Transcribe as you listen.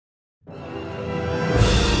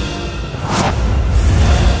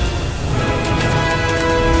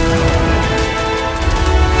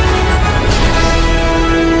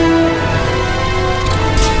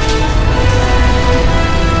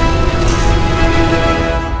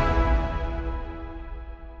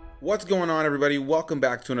What's going on, everybody? Welcome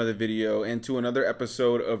back to another video and to another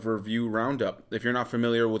episode of Review Roundup. If you're not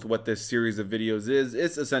familiar with what this series of videos is,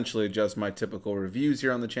 it's essentially just my typical reviews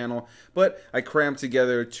here on the channel, but I cram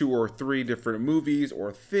together 2 or 3 different movies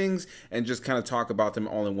or things and just kind of talk about them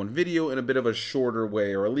all in one video in a bit of a shorter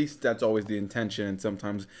way, or at least that's always the intention, and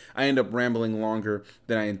sometimes I end up rambling longer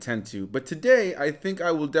than I intend to. But today, I think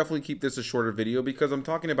I will definitely keep this a shorter video because I'm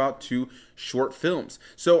talking about 2 short films.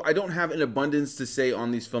 So I don't have an abundance to say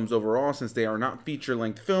on these films overall since they are not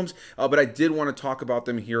feature-length films, but I did want to talk about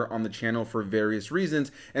them here on the channel for various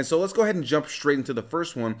reasons. And so let's go ahead and jump straight into the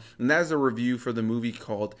first one, and that is a review for the movie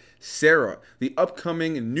called Sara, the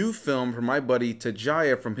upcoming new film from my buddy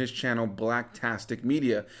Tajaya from his channel Blacktastic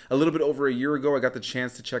Media. A little bit over a year ago, I got the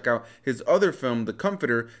chance to check out his other film, The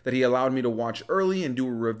Comforter, that he allowed me to watch early and do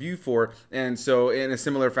a review for, and so in a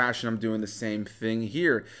similar fashion, I'm doing the same thing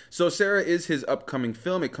here. So Sara is his upcoming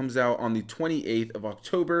film. It comes out on the 28th of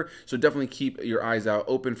October, so definitely keep your eyes out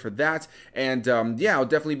open for that. And yeah, I'll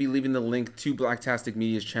definitely be leaving the link to Blacktastic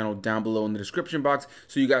Media's channel down below in the description box,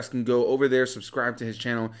 so you guys can go over there, subscribe to his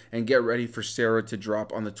channel, and get ready for Sara to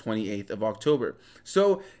drop on the 28th of October.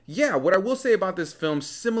 So yeah, what I will say about this film,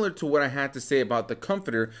 similar to what I had to say about The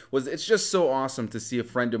Comforter, was it's just so awesome to see a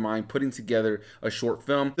friend of mine putting together a short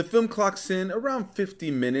film. The film clocks in around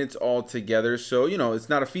 50 minutes altogether, so you know, it's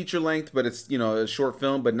not a feature length, but it's, you know, a short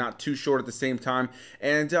film, but not too short at the same time.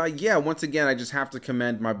 And yeah, once again, I just have to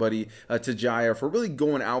commend my buddy Tajaya for really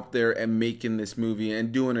going out there and making this movie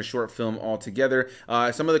and doing a short film altogether.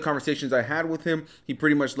 Some of the conversations I had with him, he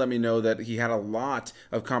pretty much let me know that he had a lot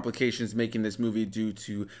of complications making this movie due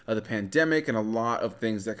to the pandemic and a lot of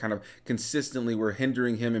things that kind of consistently were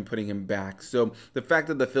hindering him and putting him back. So the fact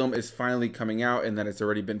that the film is finally coming out and that it's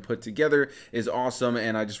already been put together is awesome,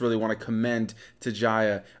 and I just really want to commend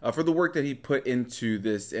Tajaya for the work that he put into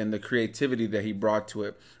this and the creativity that he brought to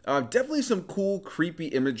it. Definitely some cool, creepy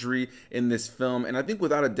imagery in this film, and I think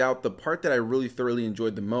without a doubt the part that I really thoroughly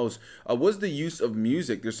enjoyed the most was the use of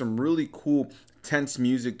music. There's some really cool tense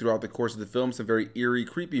music throughout the course of the film, some very eerie,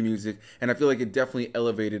 creepy music, and I feel like it definitely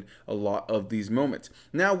elevated a lot of these moments.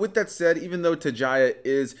 Now, with that said, even though Tajaya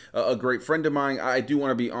is a great friend of mine, I do want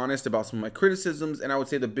to be honest about some of my criticisms, and I would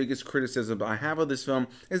say the biggest criticism I have of this film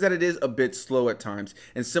is that it is a bit slow at times.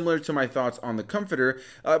 And similar to my thoughts on The Comforter,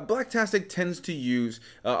 Blacktastic tends to use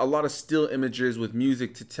a lot of still images with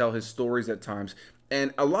music to tell his stories at times.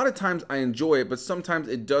 And a lot of times I enjoy it, but sometimes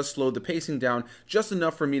it does slow the pacing down just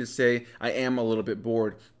enough for me to say I am a little bit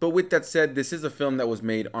bored. But with that said, this is a film that was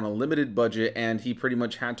made on a limited budget, and he pretty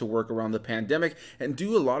much had to work around the pandemic and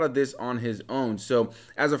do a lot of this on his own. So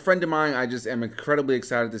as a friend of mine, I just am incredibly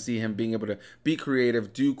excited to see him being able to be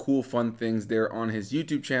creative, do cool, fun things there on his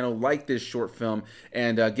YouTube channel, like this short film,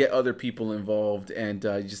 and get other people involved and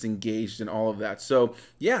just engaged in all of that. So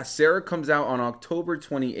yeah, Sara comes out on October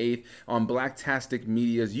 28th on Blacktastic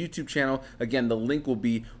Media's YouTube channel. Again, the link will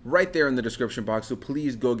be right there in the description box, so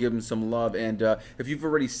please go give him some love. And if you've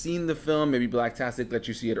already seen the film, maybe Blacktastic let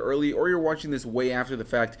you see it early, or you're watching this way after the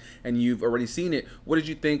fact and you've already seen it, what did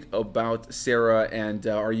you think about Sara, and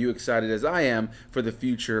are you excited as I am for the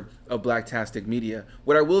future of Blacktastic Media?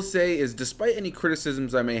 What I will say is, despite any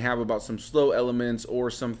criticisms I may have about some slow elements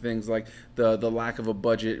or some things like the lack of a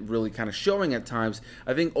budget really kind of showing at times,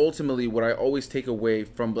 I think ultimately what I always take away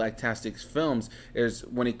from Blacktastic's films is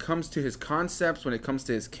when it comes to his concepts, when it comes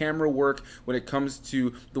to his camera work, when it comes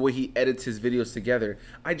to the way he edits his videos together,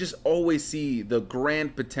 I just always see the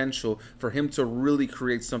grand potential for him to really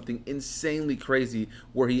create something insanely crazy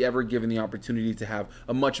were he ever given the opportunity to have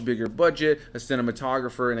a much bigger budget, a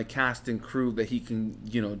cinematographer, and a cast and crew that he can,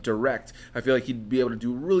 you know, direct. I feel like he'd be able to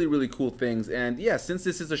do really, really cool things. And yeah, since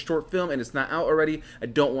this is a short film and it's not out already, I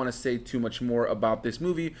don't want to say too much more about this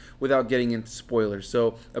movie without getting into spoilers.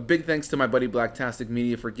 So a big thanks to my buddy Blacktastic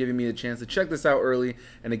Media for giving me the chance to check this out early.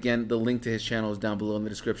 And again, the link to his channel is down below in the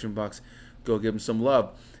description box. Go give him some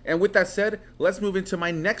love. And with that said, let's move into my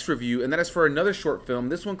next review, and that is for another short film,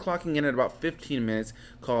 this one clocking in at about 15 minutes,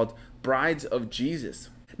 called Brides of Jesus.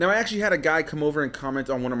 Now, I actually had a guy come over and comment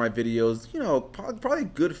on one of my videos, you know, probably a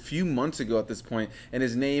good few months ago at this point, and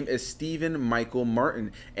his name is Stephen Michael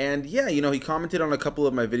Martin. And yeah, you know, he commented on a couple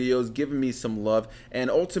of my videos, giving me some love, and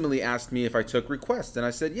ultimately asked me if I took requests. And I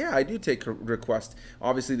said, yeah, I do take requests.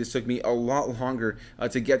 Obviously, this took me a lot longer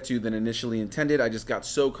to get to than initially intended. I just got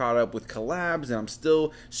so caught up with collabs, and I'm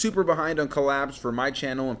still super behind on collabs for my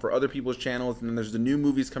channel and for other people's channels. And then there's the new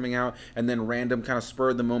movies coming out, and then random kind of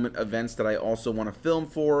spur of the moment events that I also want to film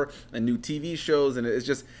for. for, and new TV shows, and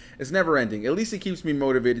it's never ending. At least it keeps me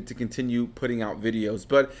motivated to continue putting out videos.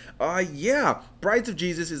 But yeah, Brides of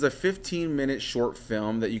Jesus is a 15-minute short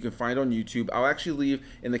film that you can find on YouTube. I'll actually leave,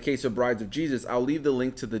 in the case of Brides of Jesus, I'll leave the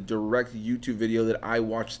link to the direct YouTube video that I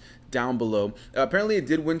watched down below. Apparently it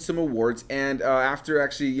did win some awards, and after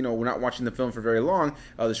actually, you know, we're not watching the film for very long,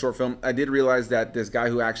 the short film, I did realize that this guy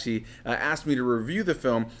who actually asked me to review the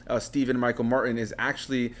film, Stephen Michael Martin, is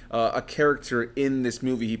actually a character in this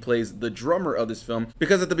movie. He plays the drummer of this film,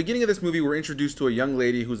 because at the beginning of this movie we're introduced to a young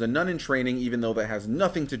lady who's a nun in training, even though that has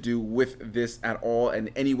nothing to do with this at all in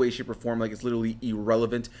any way, shape, or form. Like, it's literally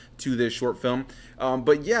irrelevant to this short film.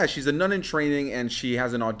 But yeah, she's a nun in training, and she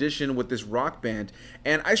has an audition with this rock band,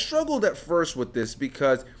 and I struggled at first with this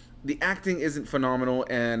because the acting isn't phenomenal,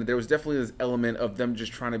 and there was definitely this element of them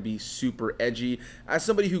just trying to be super edgy. As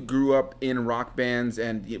somebody who grew up in rock bands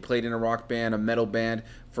and played in a rock band, a metal band,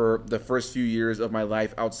 for the first few years of my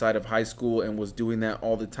life outside of high school, and was doing that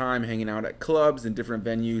all the time, hanging out at clubs and different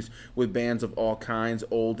venues with bands of all kinds,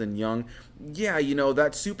 old and young. Yeah, you know,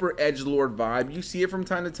 that super edgelord vibe, you see it from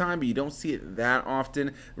time to time, but you don't see it that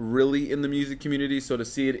often really in the music community. So to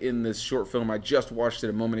see it in this short film, I just watched it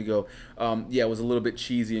a moment ago, yeah, it was a little bit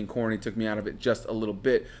cheesy and corny, took me out of it just a little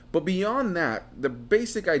bit. But beyond that, the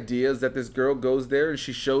basic idea is that this girl goes there and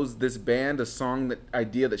she shows this band a song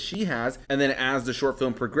idea that she has, and then as the short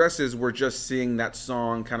film progresses, we're just seeing that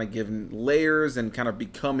song kind of given layers and kind of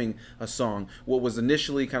becoming a song. What was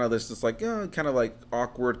initially kind of this like kind of like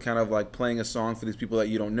awkward, kind of like playing a song for these people that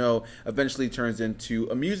you don't know, eventually turns into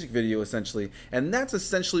a music video essentially. And that's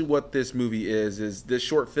essentially what this movie is this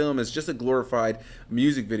short film is just a glorified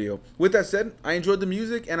music video. With that said, I enjoyed the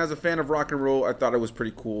music, and as a fan of rock and roll, I thought it was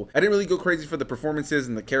pretty cool. I didn't really go crazy for the performances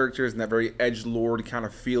and the characters and that very edgelord kind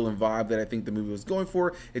of feel and vibe that I think the movie was going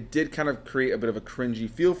for. It did kind of create a bit of a cringy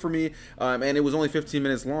feel for me, and it was only 15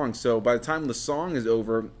 minutes long, so by the time the song is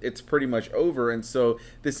over, it's pretty much over. And so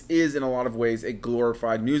this is in a lot of ways a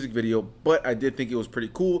glorified music video, but I did think it was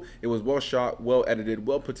pretty cool. It was well shot, well edited,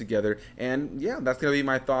 well put together, and yeah, that's gonna be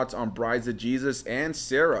my thoughts on Brides of Jesus and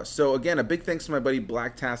Sara. So again, a big thanks to my buddy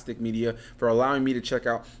Blacktastic Media for allowing me to check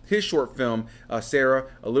out his short film, Sara,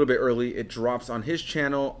 a little bit early. It drops on his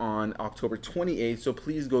channel on October 28th, so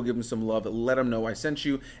please go give him some love, let him know I sent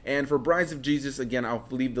you. And for Brides of Jesus, again, I'll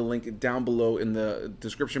leave the link down below in the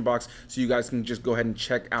description box so you guys can just go ahead and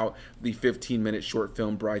check out the 15-minute short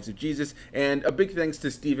film Brides of Jesus. And a big thanks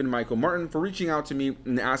to Stephen Michael Martin for reaching out to me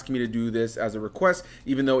and asking me to do this as a request,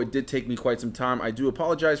 even though it did take me quite some time. I do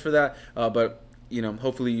apologize for that, but you know,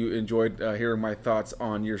 hopefully you enjoyed hearing my thoughts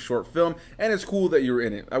on your short film, and it's cool that you were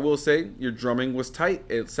in it. I will say your drumming was tight,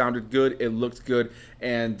 it sounded good, it looked good,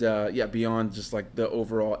 and yeah, beyond just like the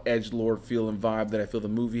overall edgelord feel and vibe that I feel the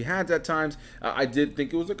movie had at times, I did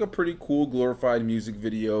think it was like a pretty cool glorified music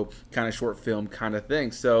video kind of short film kind of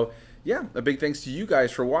thing. So yeah, a big thanks to you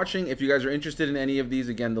guys for watching. If you guys are interested in any of these,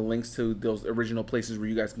 again, the links to those original places where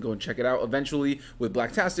you guys can go and check it out eventually with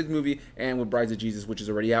Blacktastic Movie and with Brides of Jesus, which is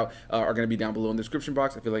already out, are going to be down below in the description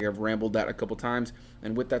box. I feel like I've rambled that a couple times.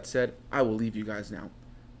 And with that said, I will leave you guys now.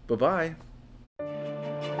 Bye-bye.